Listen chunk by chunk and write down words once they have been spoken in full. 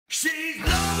She's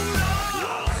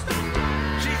Lola.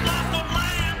 She's lost on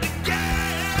land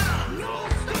again.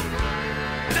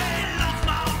 They lost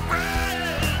my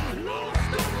friend.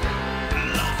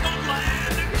 Lost on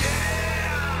land again.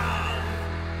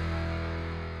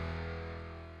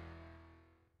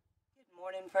 Good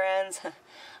morning, friends.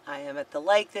 I am at the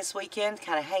lake this weekend,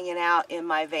 kind of hanging out in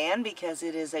my van because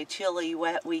it is a chilly,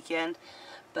 wet weekend,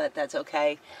 but that's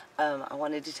okay. I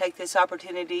wanted to take this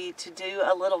opportunity to do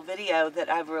a little video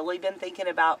that I've really been thinking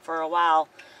about for a while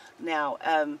now.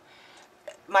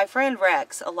 My friend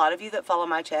Rex, a lot of you that follow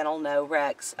my channel know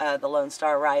Rex, the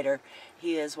Lonestarrider.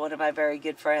 He is one of my very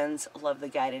good friends. Love the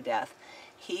guy to death.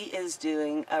 He is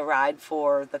doing a ride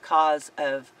for the cause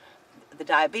of the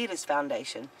Diabetes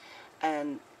Foundation.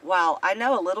 And while I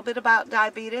know a little bit about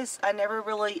diabetes, I never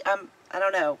really, I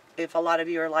don't know if a lot of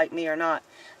you are like me or not,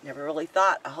 never really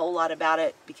thought a whole lot about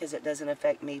it because it doesn't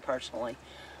affect me personally.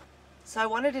 So I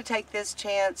wanted to take this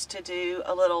chance to do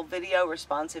a little video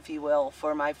response, if you will,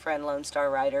 for my friend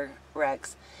Lonestarrider,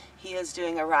 Rex. He is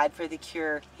doing a ride for the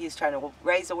cure. He's trying to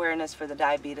raise awareness for the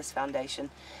Diabetes Foundation.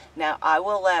 Now, I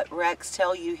will let Rex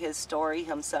tell you his story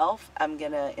himself. I'm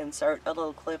going to insert a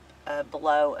little clip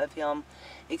below of him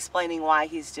explaining why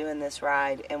he's doing this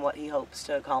ride and what he hopes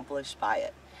to accomplish by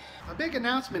it. A big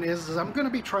announcement is I'm going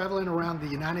to be traveling around the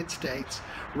United States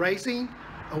raising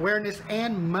awareness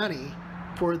and money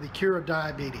for the cure of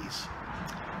diabetes.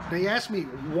 Now you ask me,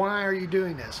 why are you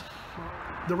doing this?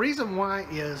 The reason why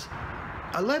is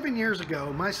 11 years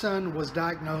ago my son was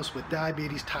diagnosed with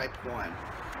diabetes type 1.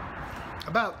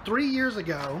 About 3 years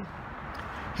ago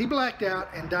he blacked out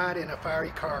and died in a fiery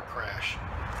car crash.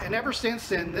 And ever since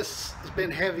then, this has been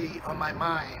heavy on my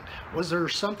mind. Was there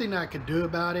something I could do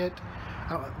about it?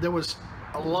 There was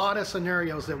a lot of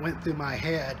scenarios that went through my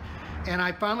head, and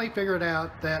I finally figured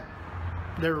out that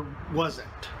there wasn't.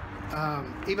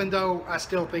 Even though I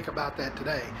still think about that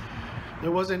today,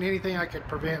 there wasn't anything I could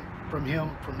prevent from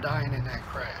him from dying in that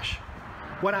crash.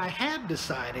 What I have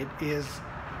decided is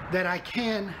that I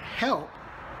can help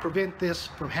prevent this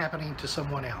from happening to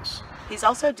someone else. He's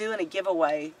also doing a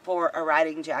giveaway for a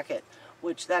riding jacket,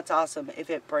 which that's awesome if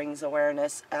it brings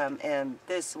awareness, and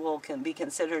this can be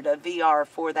considered a VR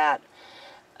for that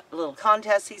little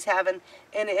contest he's having.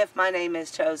 And if my name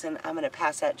is chosen, I'm going to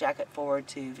pass that jacket forward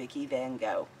to Vicky Van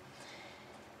Gogh.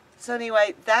 So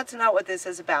anyway, that's not what this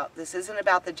is about. This isn't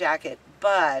about the jacket,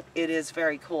 but it is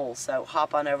very cool. So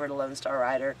hop on over to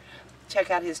Lonestarrider, check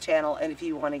out his channel, and if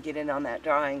you want to get in on that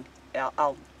drawing,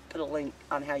 I'll put a link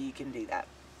on how you can do that.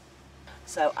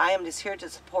 So I am just here to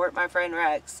support my friend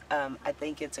Rex. I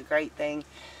think it's a great thing.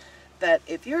 But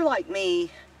if you're like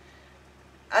me,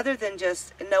 other than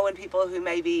just knowing people who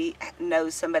maybe know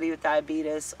somebody with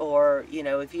diabetes, or you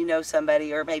know, if you know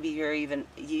somebody, or maybe you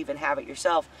even have it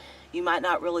yourself, you might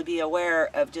not really be aware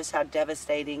of just how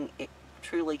devastating it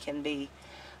truly can be.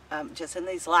 Just in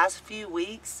these last few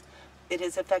weeks, it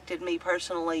has affected me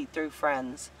personally through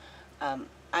friends.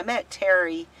 I met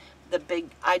Terry, the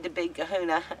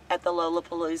IdaBigKahuna, at the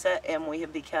Lollapalooza, and we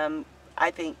have become, I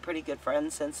think, pretty good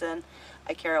friends since then.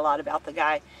 I care a lot about the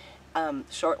guy.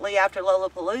 Shortly after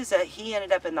Lollapalooza, he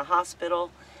ended up in the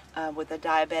hospital with a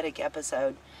diabetic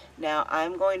episode. Now,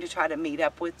 I'm going to try to meet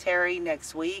up with Terry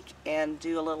next week and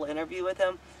do a little interview with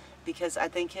him because I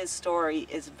think his story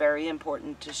is very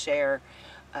important to share.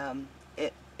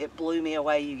 It blew me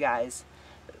away, you guys,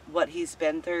 what he's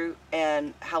been through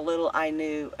and how little I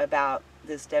knew about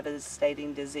this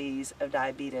devastating disease of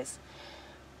diabetes.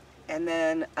 And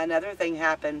then another thing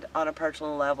happened on a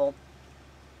personal level.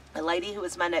 A lady who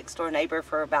was my next door neighbor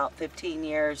for about 15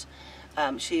 years,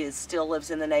 she still lives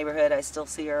in the neighborhood. I still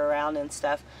see her around and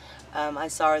stuff. I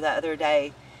saw her the other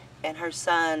day, and her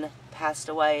son passed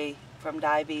away from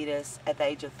diabetes at the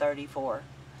age of 34.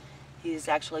 He is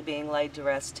actually being laid to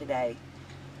rest today.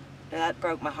 And that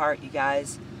broke my heart, you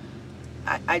guys.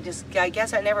 I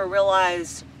guess I never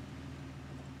realized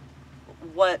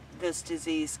what this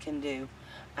disease can do.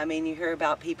 I mean, you hear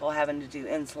about people having to do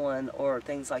insulin or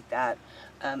things like that,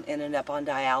 ending up on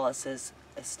dialysis,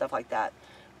 stuff like that.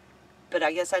 But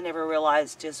I guess I never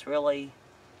realized just really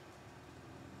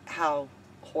how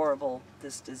horrible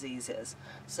this disease is.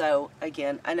 So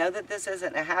again, I know that this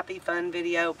isn't a happy, fun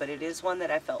video, but it is one that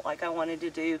I felt like I wanted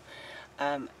to do.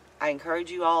 I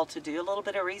encourage you all to do a little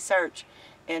bit of research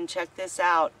and check this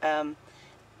out and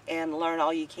learn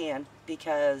all you can,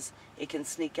 because it can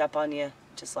sneak up on you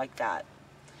just like that.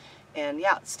 And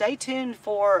yeah, stay tuned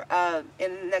for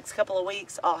in the next couple of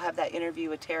weeks I'll have that interview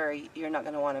with Terry. You're not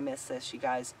going to want to miss this, you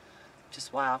guys.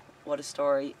 Just wow, what a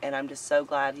story. And I'm just so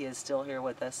glad he is still here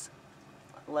with us.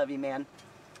 Love you, man.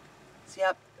 So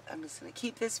yep, I'm just going to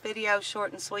keep this video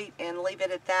short and sweet and leave it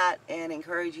at that, and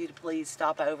encourage you to please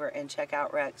stop over and check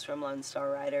out Rex from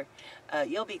Lonestarrider.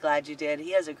 You'll be glad you did.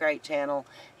 He has a great channel.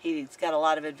 He's got a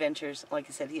lot of adventures. Like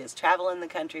I said, he is traveling the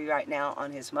country right now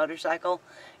on his motorcycle,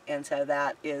 and so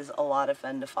that is a lot of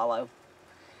fun to follow.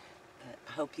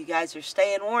 I hope you guys are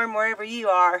staying warm wherever you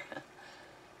are.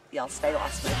 Y'all stay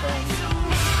lost, my friends.